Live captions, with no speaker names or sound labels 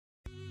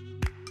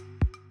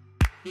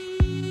What's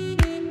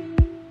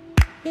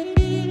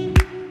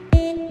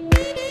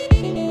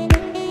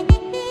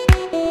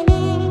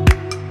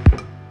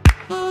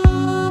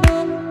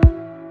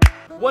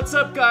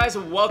up, guys,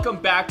 and welcome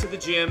back to the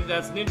gym.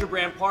 That's Ninja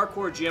Brand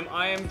Parkour Gym.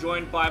 I am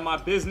joined by my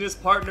business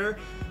partner,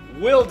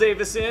 Will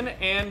Davison,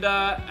 and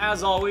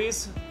as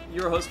always,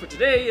 your host for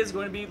today is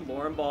going to be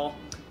Lorin Ball,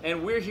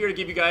 and we're here to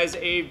give you guys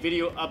a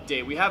video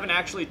update. We haven't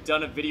actually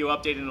done a video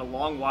update in a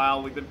long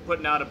while. We've been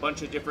putting out a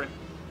bunch of different,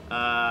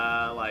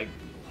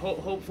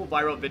 hopeful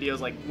viral videos,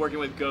 like working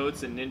with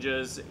goats and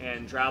ninjas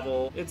and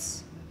travel.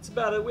 It's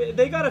about it.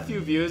 They got a few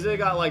views. They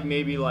got like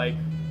maybe like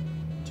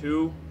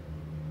 2.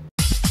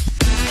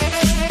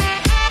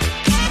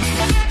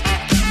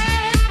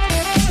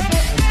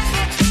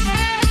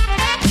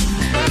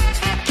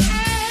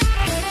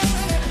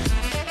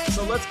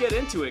 Let's get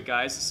into it,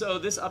 guys. So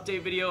this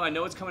update video, I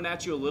know it's coming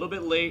at you a little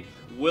bit late.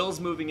 Will's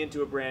moving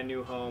into a brand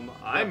new home.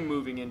 I'm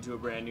moving into a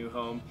brand new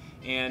home.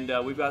 And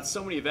we've got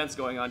so many events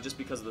going on just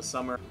because of the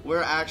summer.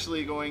 We're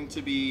actually going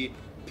to be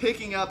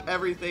picking up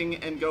everything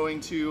and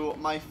going to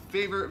my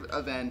favorite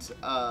event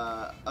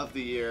of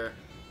the year,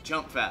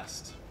 Jump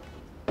Fest.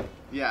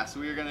 Yes,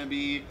 we are going to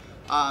be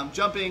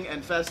jumping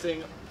and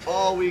festing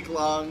all week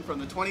long from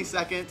the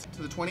 22nd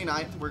to the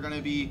 29th. We're going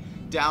to be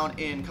down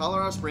in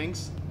Colorado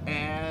Springs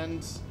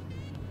and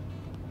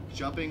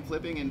jumping,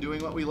 flipping, and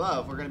doing what we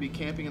love. We're going to be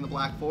camping in the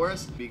Black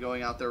Forest, be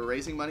going out there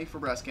raising money for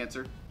breast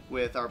cancer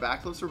with our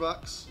backflips for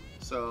bucks.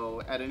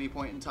 So at any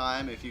point in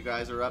time, if you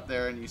guys are up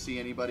there and you see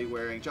anybody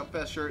wearing Jump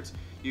Fest shirts,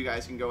 you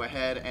guys can go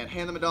ahead and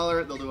hand them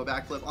 $1. They'll do a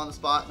backflip on the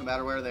spot no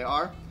matter where they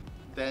are.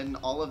 Then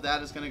all of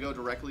that is going to go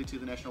directly to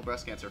the National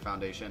Breast Cancer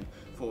Foundation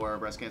for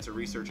breast cancer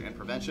research and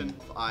prevention.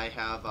 I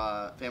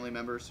have family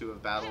members who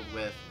have battled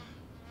with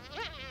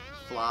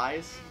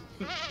flies.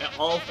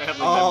 All family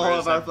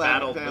members have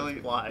battled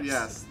with flies.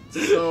 Yes,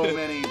 so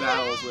many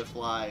battles with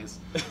flies.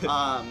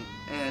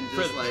 And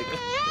just like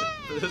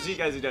for those of you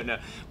guys who don't know,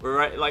 we're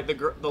right. Like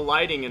the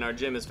lighting in our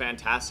gym is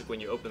fantastic when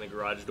you open the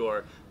garage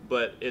door,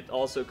 but it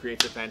also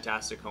creates a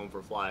fantastic home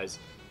for flies.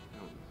 I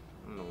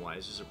don't know why.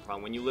 It's just a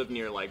problem when you live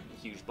near like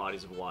huge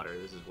bodies of water.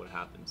 This is what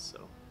happens.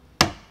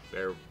 So,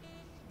 bear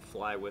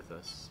fly with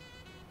us.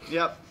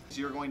 Yep. So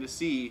you're going to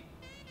see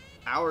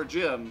our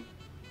gym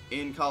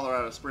in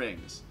Colorado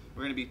Springs.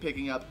 We're going to be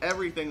picking up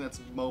everything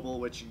that's mobile,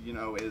 which, you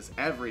know, is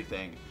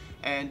everything,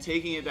 and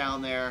taking it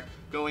down there,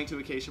 going to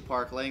Acacia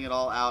Park, laying it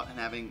all out, and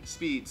having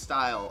speed,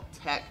 style,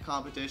 tech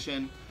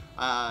competition,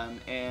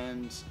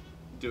 and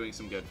doing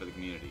some good for the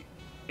community.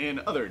 In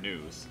other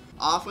news,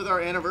 off with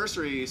our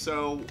anniversary.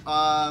 So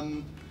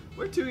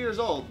we're 2 years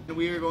old.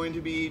 We are going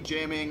to be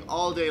jamming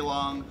all day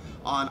long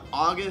on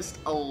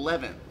August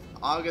 11th.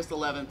 August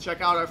 11th.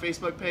 Check out our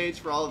Facebook page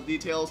for all of the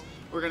details.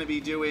 We're going to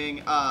be doing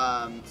 2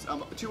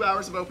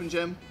 hours of open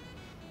gym.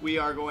 We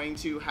are going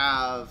to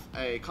have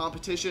a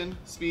competition,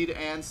 speed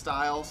and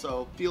style,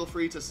 so feel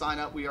free to sign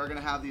up. We are going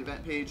to have the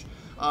event page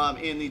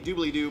in the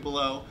doobly-doo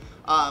below.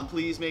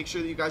 Please make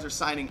sure that you guys are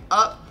signing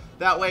up.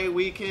 That way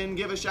we can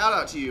give a shout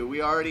out to you.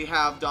 We already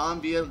have Dom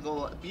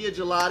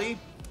Viagilati.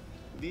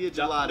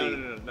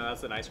 No,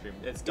 that's an ice cream.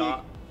 It's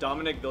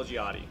Dominic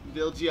Vilgiotti.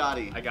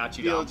 Vilgiotti. I got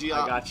you, Dom.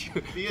 I got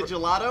you. Via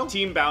Gelato?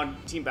 Team bound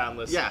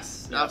list.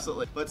 Yes, yep.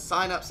 Absolutely. But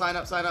sign up,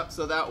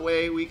 so that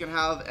way we can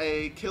have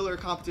a killer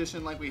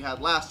competition like we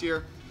had last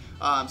year.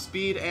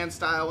 Speed and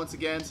style once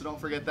again, so don't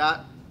forget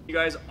that. You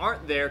guys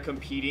aren't there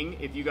competing.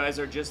 If you guys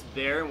are just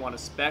there and want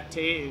to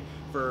spectate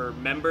for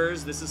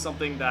members, this is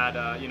something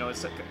that you know,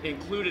 is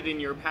included in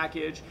your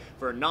package.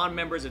 For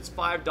non-members, it's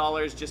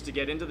 $5 just to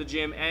get into the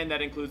gym, and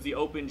that includes the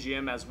open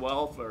gym as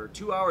well for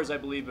 2 hours, I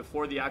believe,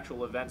 before the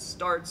actual event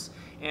starts.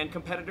 And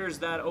competitors,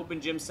 that open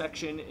gym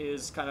section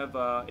is kind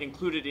of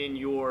included in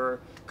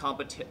your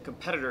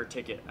competitor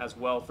ticket as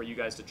well for you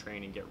guys to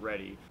train and get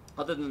ready.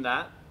 Other than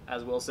that,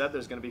 as Will said,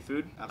 there's going to be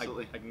food.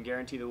 Absolutely. I can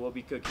guarantee there will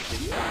be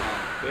cookies.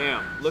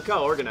 Bam. Look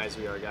how organized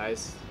we are,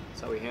 guys.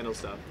 That's how we handle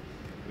stuff.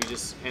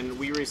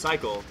 We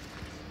recycle.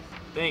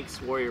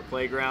 Thanks, Warrior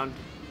Playground.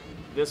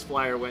 This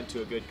flyer went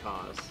to a good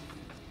cause.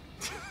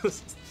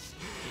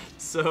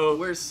 So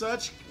we're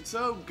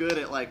so good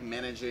at like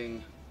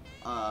managing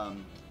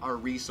our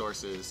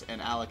resources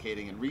and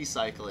allocating and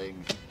recycling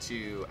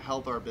to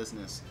help our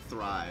business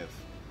thrive.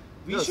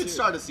 We should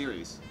start a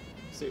series.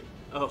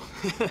 Oh.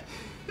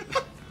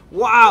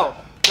 Wow,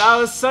 that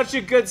was such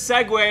a good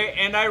segue,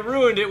 and I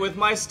ruined it with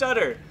my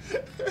stutter.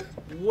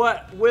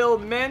 What Will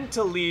meant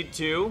to lead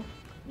to,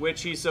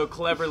 which he so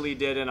cleverly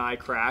did and I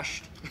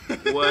crashed,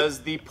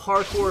 was the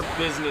Parkour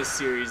Business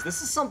Series.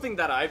 This is something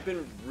that I've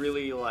been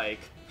really like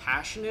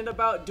passionate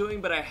about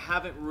doing, but I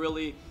haven't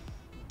really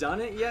done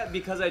it yet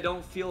because I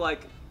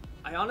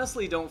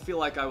honestly don't feel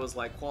like I was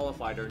like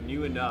qualified or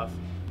knew enough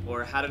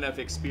or had enough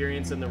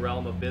experience in the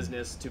realm of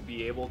business to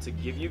be able to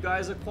give you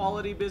guys a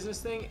quality business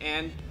thing.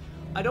 And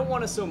I don't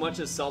want to so much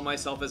as sell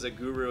myself as a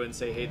guru and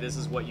say, hey, this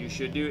is what you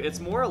should do.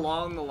 It's more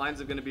along the lines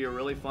of going to be a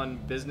really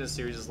fun business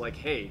series. It's like,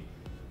 hey,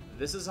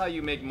 this is how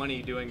you make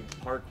money doing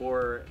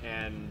parkour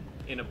and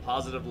in a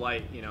positive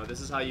light. You know,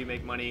 this is how you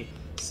make money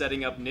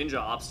setting up ninja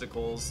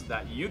obstacles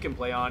that you can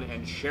play on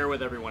and share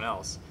with everyone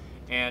else.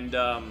 And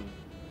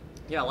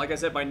yeah, like I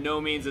said, by no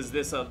means is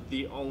this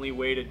the only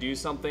way to do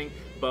something,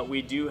 but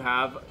we do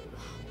have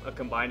a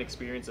combined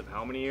experience of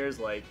how many years?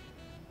 Like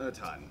a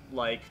ton.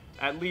 Like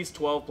at least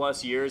 12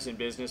 plus years in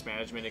business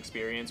management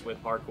experience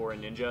with parkour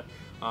and ninja.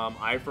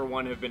 I, for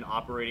one, have been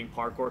operating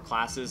parkour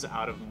classes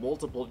out of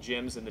multiple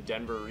gyms in the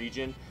Denver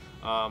region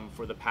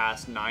for the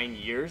past 9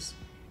 years.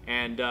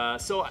 And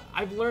so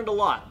I've learned a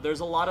lot. There's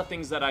a lot of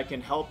things that I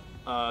can help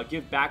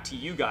give back to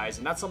you guys,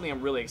 and that's something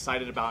I'm really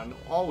excited about. And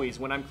always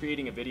when I'm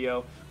creating a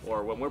video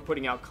or when we're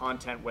putting out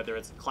content, whether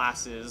it's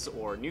classes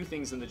or new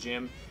things in the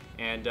gym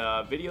and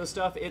video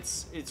stuff,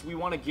 we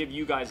want to give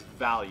you guys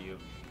value.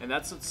 And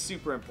that's what's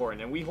super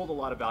important. And we hold a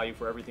lot of value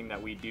for everything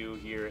that we do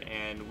here,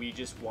 and we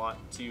just want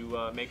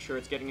to make sure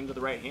it's getting into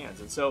the right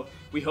hands. And so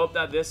we hope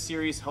that this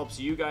series helps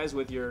you guys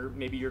with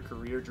maybe your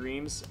career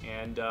dreams.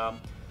 And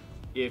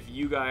if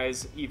you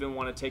guys even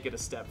want to take it a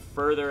step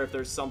further, if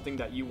there's something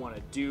that you want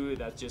to do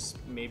that just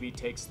maybe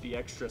takes the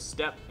extra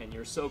step and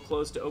you're so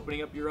close to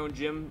opening up your own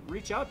gym,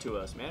 reach out to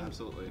us, man.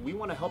 Absolutely. We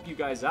want to help you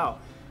guys out.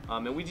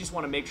 And we just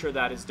want to make sure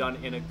that it's done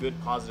in a good,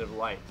 positive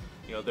light.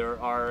 You know, there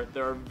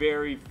are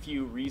very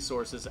few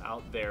resources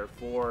out there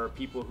for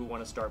people who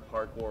want to start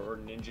parkour or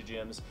ninja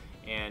gyms,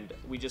 and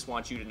we just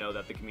want you to know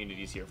that the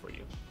community is here for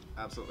you.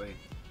 Absolutely.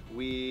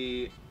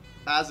 We,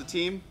 as a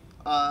team,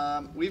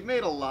 we've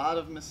made a lot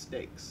of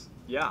mistakes.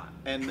 Yeah.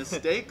 And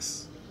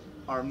mistakes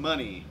are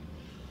money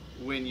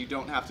when you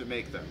don't have to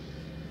make them.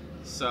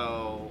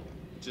 So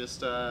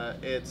just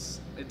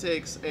it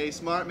takes a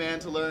smart man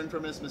to learn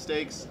from his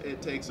mistakes.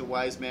 It takes a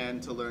wise man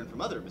to learn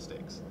from other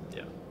mistakes.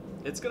 Yeah.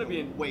 It's going to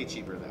be way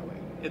cheaper that way.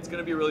 It's going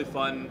to be a really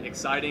fun,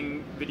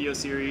 exciting video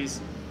series.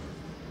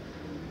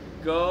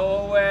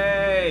 Go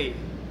away!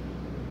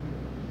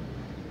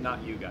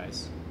 Not you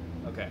guys.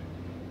 Okay.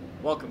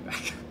 Welcome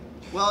back.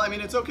 Well, I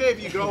mean, it's okay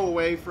if you go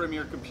away from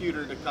your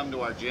computer to come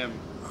to our gym.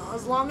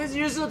 As long as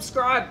you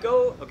subscribe,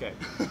 go. Okay.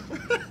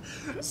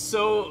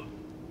 So,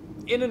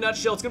 in a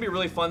nutshell, it's going to be a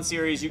really fun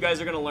series. You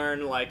guys are going to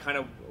learn, like, kind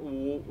of,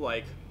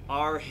 like,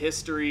 our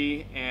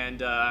history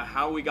and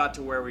how we got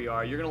to where we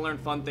are. You're going to learn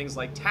fun things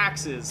like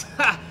taxes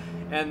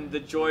and the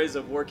joys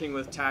of working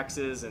with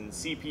taxes and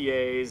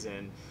CPAs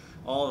and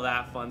all of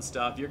that fun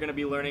stuff. You're going to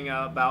be learning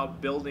about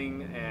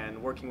building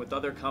and working with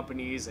other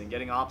companies and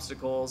getting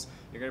obstacles.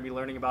 You're going to be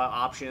learning about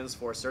options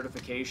for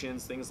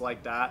certifications, things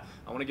like that.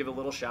 I want to give a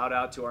little shout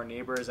out to our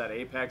neighbors at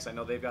Apex. I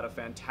know they've got a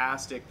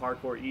fantastic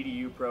parkour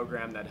EDU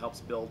program that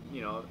helps build,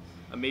 you know,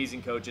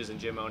 amazing coaches and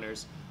gym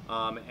owners.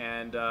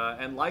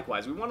 And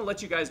likewise, we want to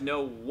let you guys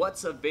know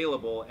what's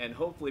available and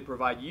hopefully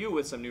provide you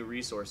with some new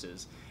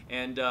resources.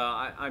 And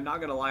I'm not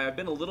going to lie, I've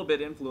been a little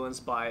bit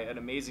influenced by an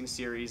amazing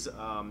series,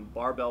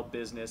 Barbell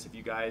Business, if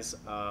you guys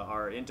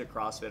are into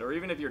CrossFit, or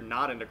even if you're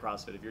not into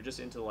CrossFit, if you're just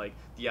into like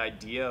the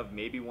idea of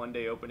maybe one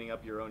day opening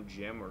up your own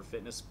gym or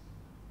fitness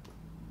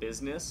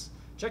business.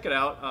 Check it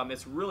out.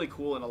 It's really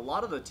cool, and a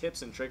lot of the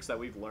tips and tricks that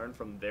we've learned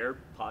from their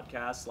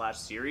podcast /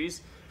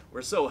 series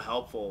were so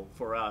helpful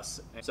for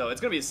us. So it's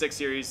gonna be a 6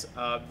 series,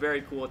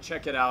 very cool.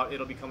 Check it out.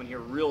 It'll be coming here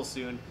real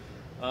soon.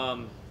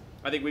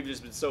 I think we've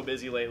just been so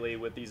busy lately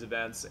with these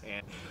events,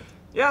 and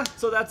yeah,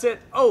 so that's it.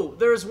 Oh,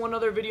 there's one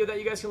other video that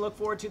you guys can look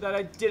forward to that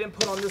I didn't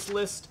put on this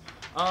list.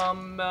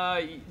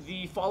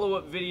 The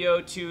follow-up video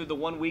to the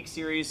 1 week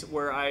series,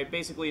 where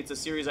it's a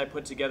series I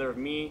put together of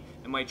me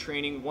and my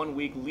training 1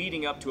 week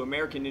leading up to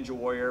American Ninja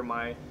Warrior,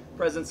 my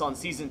presence on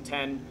season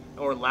 10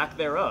 or lack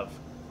thereof.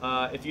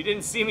 If you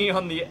didn't see me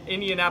on the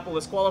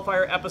Indianapolis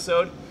qualifier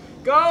episode,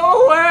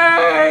 go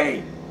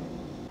away!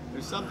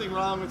 There's something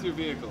wrong with your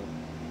vehicle.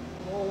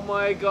 Oh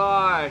my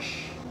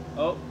gosh.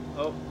 Oh,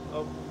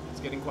 it's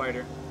getting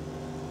quieter.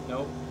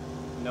 Nope,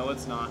 no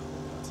it's not.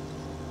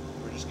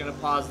 We're just gonna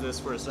pause this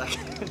for a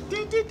second.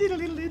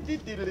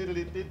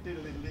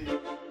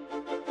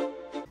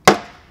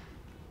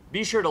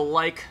 Be sure to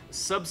like,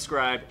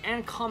 subscribe,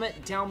 and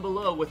comment down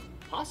below with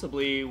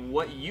possibly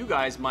what you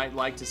guys might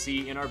like to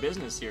see in our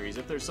business series.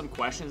 If there's some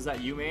questions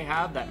that you may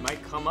have that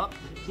might come up,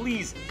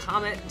 please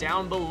comment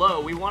down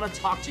below. We want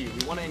to talk to you.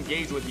 We want to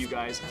engage with you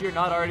guys. If you're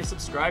not already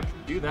subscribed,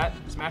 do that.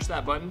 Smash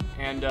that button.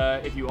 And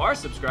if you are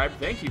subscribed,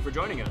 thank you for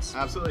joining us.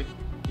 Absolutely.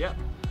 Yeah.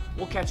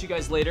 We'll catch you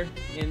guys later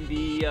in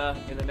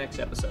the next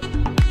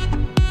episode.